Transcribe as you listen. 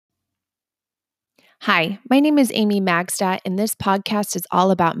Hi, my name is Amy Magstadt, and this podcast is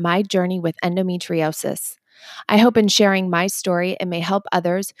all about my journey with endometriosis. I hope in sharing my story, it may help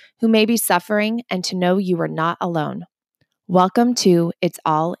others who may be suffering and to know you are not alone. Welcome to It's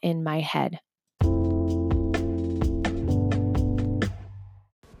All in My Head.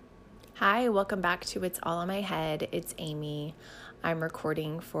 Hi, welcome back to It's All in My Head. It's Amy. I'm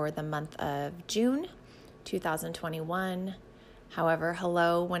recording for the month of June 2021. However,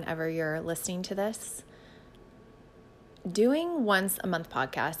 hello whenever you're listening to this. Doing once a month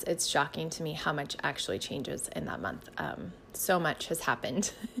podcast, it's shocking to me how much actually changes in that month. So much has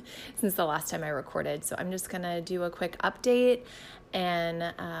happened since the last time I recorded. So I'm just going to do a quick update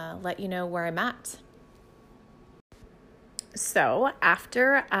and let you know where I'm at. So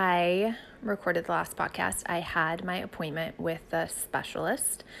after I recorded the last podcast, I had my appointment with the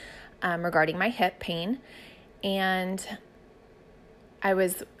specialist regarding my hip pain. And I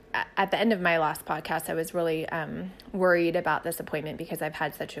was, at the end of my last podcast, I was really worried about this appointment because I've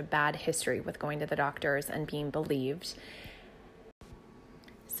had such a bad history with going to the doctors and being believed.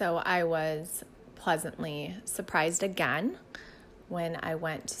 So I was pleasantly surprised again when I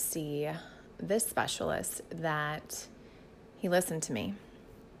went to see this specialist that he listened to me.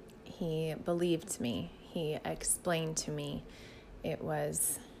 He believed me. He explained to me. It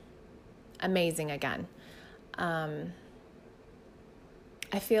was amazing again.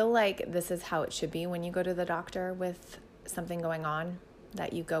 I feel like this is how it should be when you go to the doctor with something going on,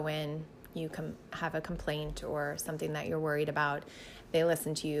 that you go in, you have a complaint or something that you're worried about. They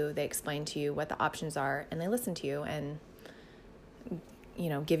listen to you, they explain to you what the options are, and they listen to you and,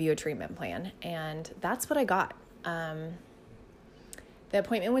 give you a treatment plan. And that's what I got. The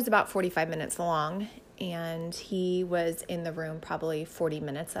appointment was about 45 minutes long, and he was in the room probably 40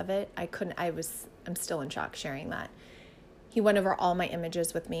 minutes of it. I'm still in shock sharing that. He went over all my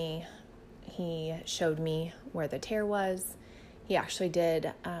images with me. He showed me where the tear was. He actually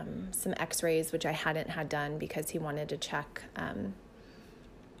did some x-rays, which I hadn't had done because he wanted to check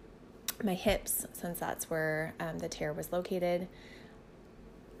my hips, since that's where the tear was located.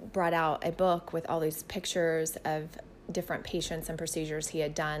 Brought out a book with all these pictures of different patients and procedures he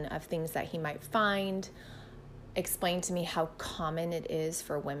had done, of things that he might find. Explained to me how common it is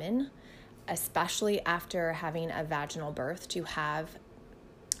for women, especially after having a vaginal birth, to have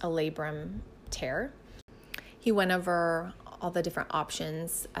a labrum tear. He went over all the different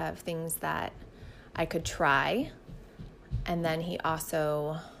options of things that I could try. And then he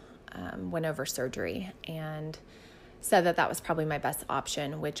also went over surgery and said that was probably my best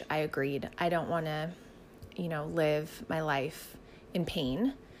option, which I agreed. I don't want to, live my life in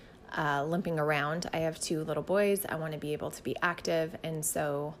pain, limping around. I have 2 little boys. I want to be able to be active. And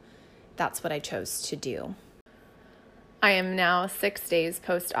so that's what I chose to do. I am now 6 days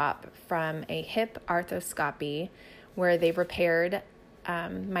post-op from a hip arthroscopy where they repaired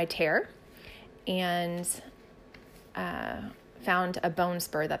my tear and found a bone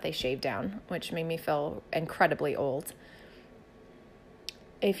spur that they shaved down, which made me feel incredibly old.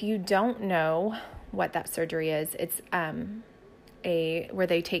 If you don't know what that surgery is, it's where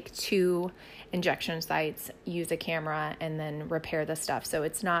they take 2 injection sites, use a camera, and then repair the stuff. So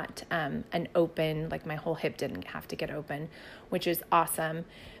it's not an open, like my whole hip didn't have to get open, which is awesome.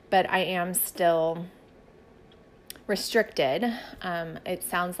 But I am still restricted. It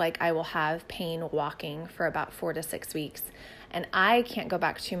sounds like I will have pain walking for about 4 to 6 weeks. And I can't go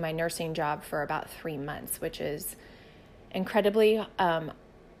back to my nursing job for about 3 months, which is incredibly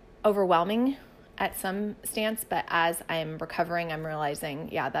overwhelming at some stance, but as I'm recovering, I'm realizing,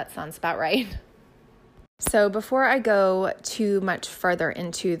 yeah, that sounds about right. So before I go too much further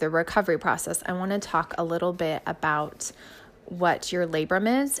into the recovery process, I want to talk a little bit about what your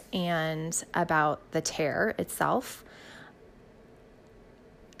labrum is and about the tear itself.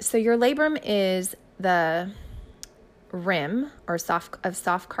 So your labrum is the rim or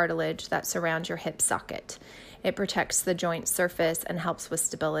soft cartilage that surrounds your hip socket. It protects the joint surface and helps with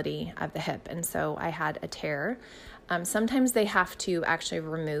stability of the hip. And so I had a tear. Sometimes they have to actually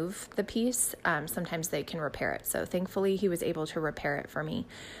remove the piece. Sometimes they can repair it. So thankfully he was able to repair it for me.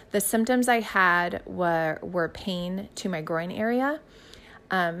 The symptoms I had were pain to my groin area.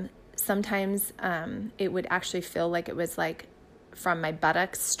 Sometimes it would actually feel like it was like from my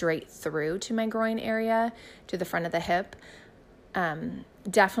buttocks straight through to my groin area to the front of the hip.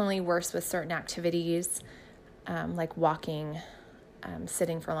 Definitely worse with certain activities, like walking,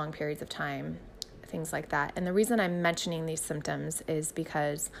 sitting for long periods of time, things like that. And the reason I'm mentioning these symptoms is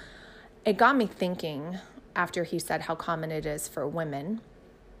because it got me thinking after he said how common it is for women.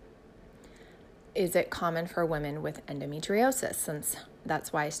 Is it common for women with endometriosis? Since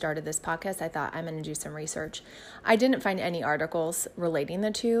That's why I started this podcast. I thought I'm going to do some research. I didn't find any articles relating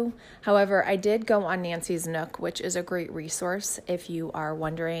the two. However, I did go on Nancy's Nook, which is a great resource if you are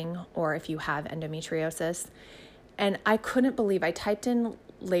wondering or if you have endometriosis. And I couldn't believe, I typed in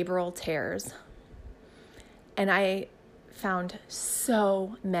labral tears and I found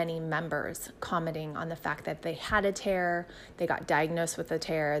so many members commenting on the fact that they had a tear, they got diagnosed with a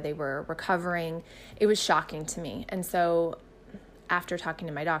tear, they were recovering. It was shocking to me. And so after talking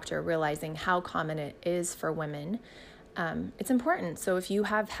to my doctor, realizing how common it is for women, it's important. So if you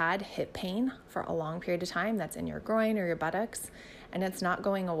have had hip pain for a long period of time, that's in your groin or your buttocks, and it's not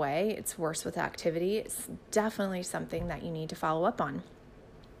going away, it's worse with activity, it's definitely something that you need to follow up on.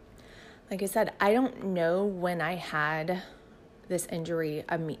 Like I said, I don't know when I had this injury,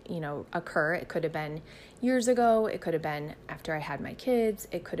 occur. It could have been years ago. It could have been after I had my kids.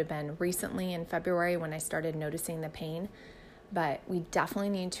 It could have been recently in February when I started noticing the pain. But we definitely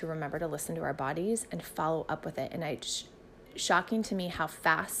need to remember to listen to our bodies and follow up with it. And it's shocking to me how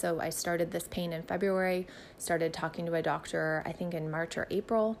fast. So I started this pain in February, started talking to a doctor, I think in March or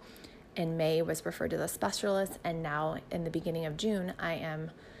April. In May was referred to the specialist. And now in the beginning of June, I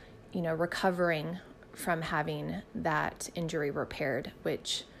am recovering from having that injury repaired,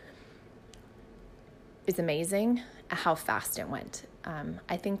 which is amazing how fast it went.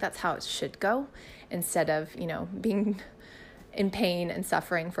 I think that's how it should go, instead of, being in pain and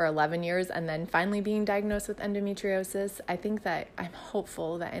suffering for 11 years and then finally being diagnosed with endometriosis. I think that I'm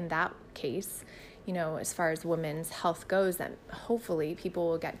hopeful that in that case, as far as women's health goes, that hopefully people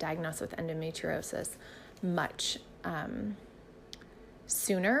will get diagnosed with endometriosis much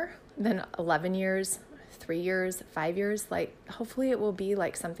sooner than 11 years, 3 years, 5 years. Like, hopefully it will be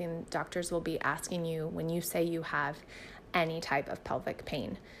like something doctors will be asking you when you say you have any type of pelvic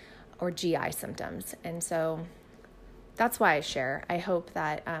pain or GI symptoms. And so that's why I share. I hope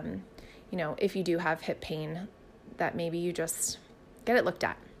that, if you do have hip pain, that maybe you just get it looked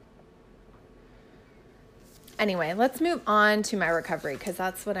at. Anyway, let's move on to my recovery, because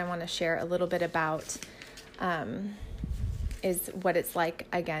that's what I want to share a little bit about. Is what it's like,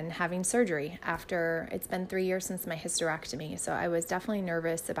 again, having surgery after it's been 3 years since my hysterectomy. So I was definitely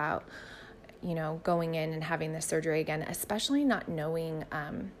nervous about, going in and having the surgery again, especially not knowing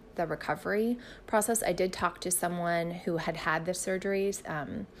the recovery process. I did talk to someone who had the surgeries,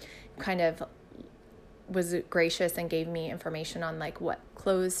 kind of was gracious and gave me information on like what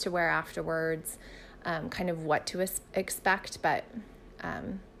clothes to wear afterwards, kind of what to expect, but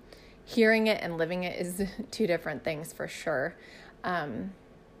hearing it and living it is two different things for sure.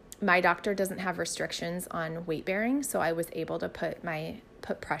 My doctor doesn't have restrictions on weight bearing, so I was able to put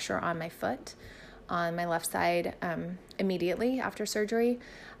pressure on my foot on my left side immediately after surgery.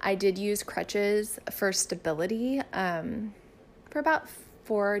 I did use crutches for stability for about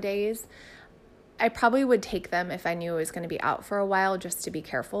 4 days. I probably would take them if I knew I was going to be out for a while, just to be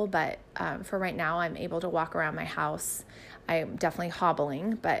careful. But for right now, I'm able to walk around my house. I'm definitely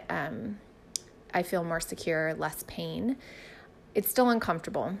hobbling, but I feel more secure, less pain. It's still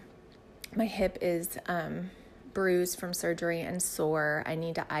uncomfortable. My hip is bruised from surgery and sore. I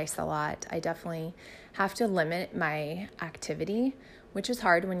need to ice a lot. I definitely have to limit my activity, which is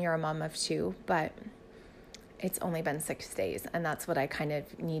hard when you're a mom of 2, but it's only been 6 days. And that's what I kind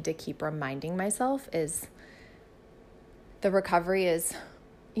of need to keep reminding myself is the recovery is,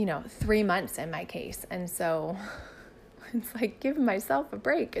 3 months in my case. And so it's like giving myself a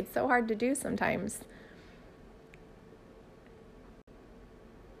break. It's so hard to do sometimes.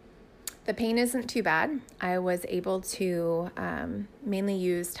 The pain isn't too bad. I was able to mainly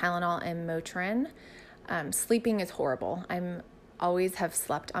use Tylenol and Motrin. Sleeping is horrible. I'm always have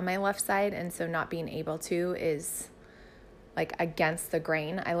slept on my left side, and so not being able to is like against the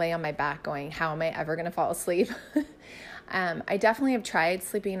grain. I lay on my back going, how am I ever going to fall asleep? I definitely have tried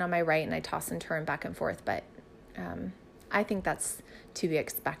sleeping on my right, and I toss and turn back and forth, but I think that's to be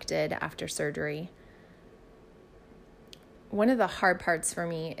expected after surgery. One of the hard parts for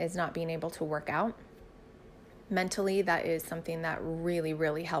me is not being able to work out. Mentally, that is something that really,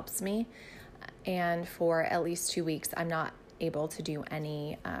 really helps me. And for at least 2 weeks, I'm not able to do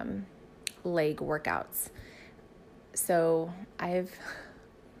any leg workouts. So I've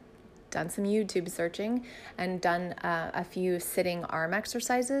done some YouTube searching and done a few sitting arm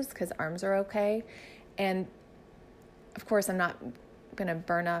exercises because arms are okay. And of course, I'm not going to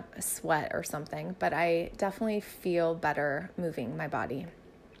burn up a sweat or something, but I definitely feel better moving my body.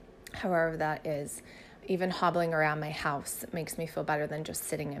 However that is, even hobbling around my house makes me feel better than just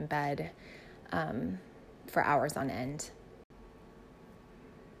sitting in bed for hours on end.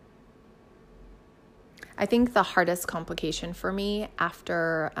 I think the hardest complication for me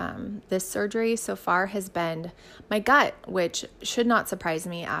after this surgery so far has been my gut, which should not surprise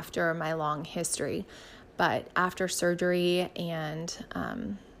me after my long history. But after surgery and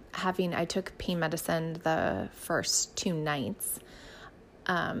I took pain medicine the first 2 nights,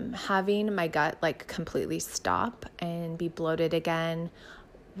 having my gut like completely stop and be bloated again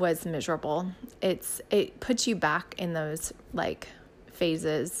was miserable. It puts you back in those like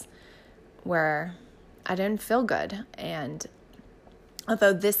phases where I didn't feel good. And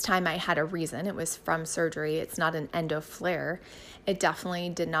although this time I had a reason, it was from surgery, it's not an endo flare, it definitely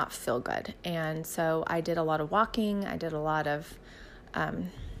did not feel good. And so I did a lot of walking. I did a lot of,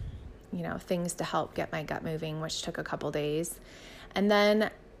 things to help get my gut moving, which took a couple days. And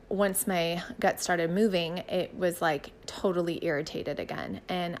then once my gut started moving, it was like totally irritated again.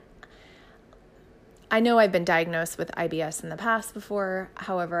 And I know I've been diagnosed with IBS in the past before.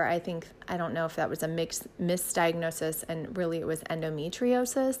 However, I don't know if that was a misdiagnosis and really it was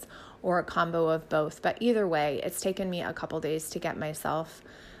endometriosis or a combo of both. But either way, it's taken me a couple days to get myself,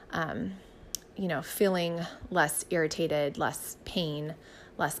 feeling less irritated, less pain,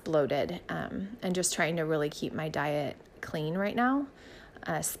 less bloated, and just trying to really keep my diet clean right now,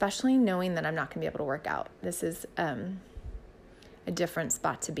 especially knowing that I'm not going to be able to work out. This is a different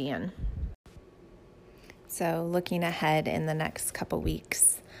spot to be in. So looking ahead in the next couple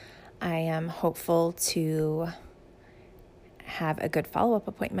weeks, I am hopeful to have a good follow-up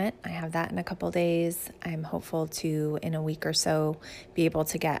appointment. I have that in a couple days. I'm hopeful to, in a week or so, be able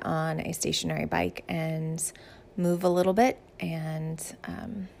to get on a stationary bike and move a little bit and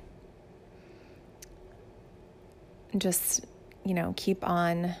just, keep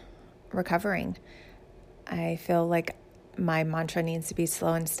on recovering. I feel like my mantra needs to be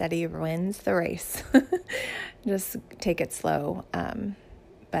slow and steady wins the race. Just take it slow,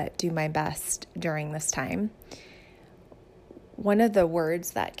 but do my best during this time. One of the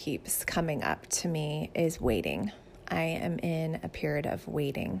words that keeps coming up to me is waiting. I am in a period of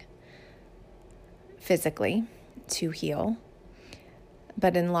waiting physically to heal,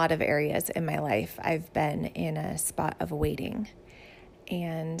 but in a lot of areas in my life, I've been in a spot of waiting.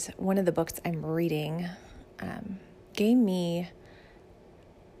 And one of the books I'm reading gave me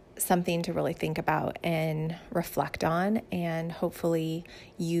something to really think about and reflect on and hopefully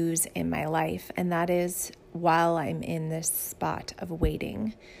use in my life. And that is, while I'm in this spot of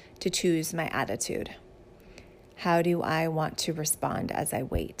waiting, to choose my attitude. How do I want to respond as I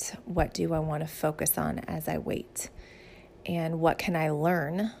wait? What do I want to focus on as I wait? And what can I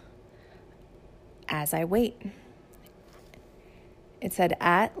learn as I wait? It said,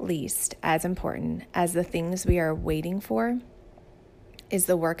 at least as important as the things we are waiting for is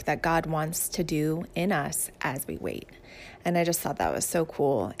the work that God wants to do in us as we wait. And I just thought that was so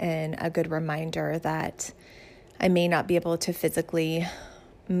cool and a good reminder that I may not be able to physically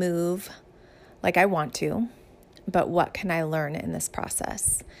move like I want to, but what can I learn in this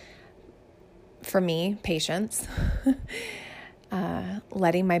process? For me, patience.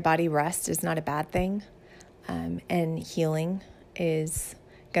 Letting my body rest is not a bad thing, and healing is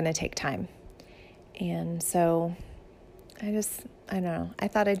going to take time. And so I don't know. I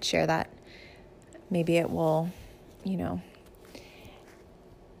thought I'd share that. Maybe it will,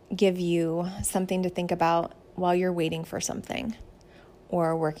 give you something to think about while you're waiting for something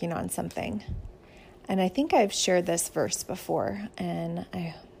or working on something. And I think I've shared this verse before, and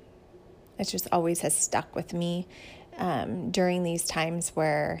it just always has stuck with me during these times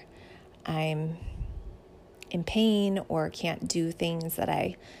where I'm in pain or can't do things that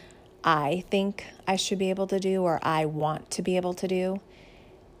I think I should be able to do or I want to be able to do,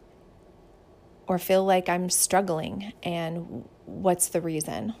 or feel like I'm struggling. And what's the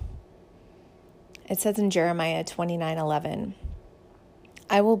reason? It says in Jeremiah 29:11,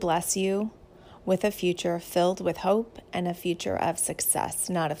 I will bless you with a future filled with hope and a future of success,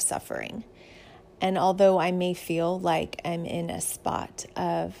 not of suffering. And although I may feel like I'm in a spot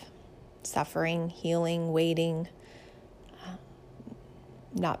of suffering, healing, waiting,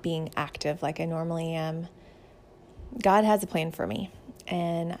 not being active like I normally am, God has a plan for me.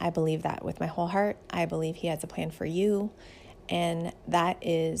 And I believe that with my whole heart. I believe He has a plan for you. And that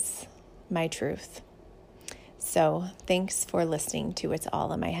is my truth. So thanks for listening to It's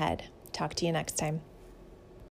All in My Head. Talk to you next time.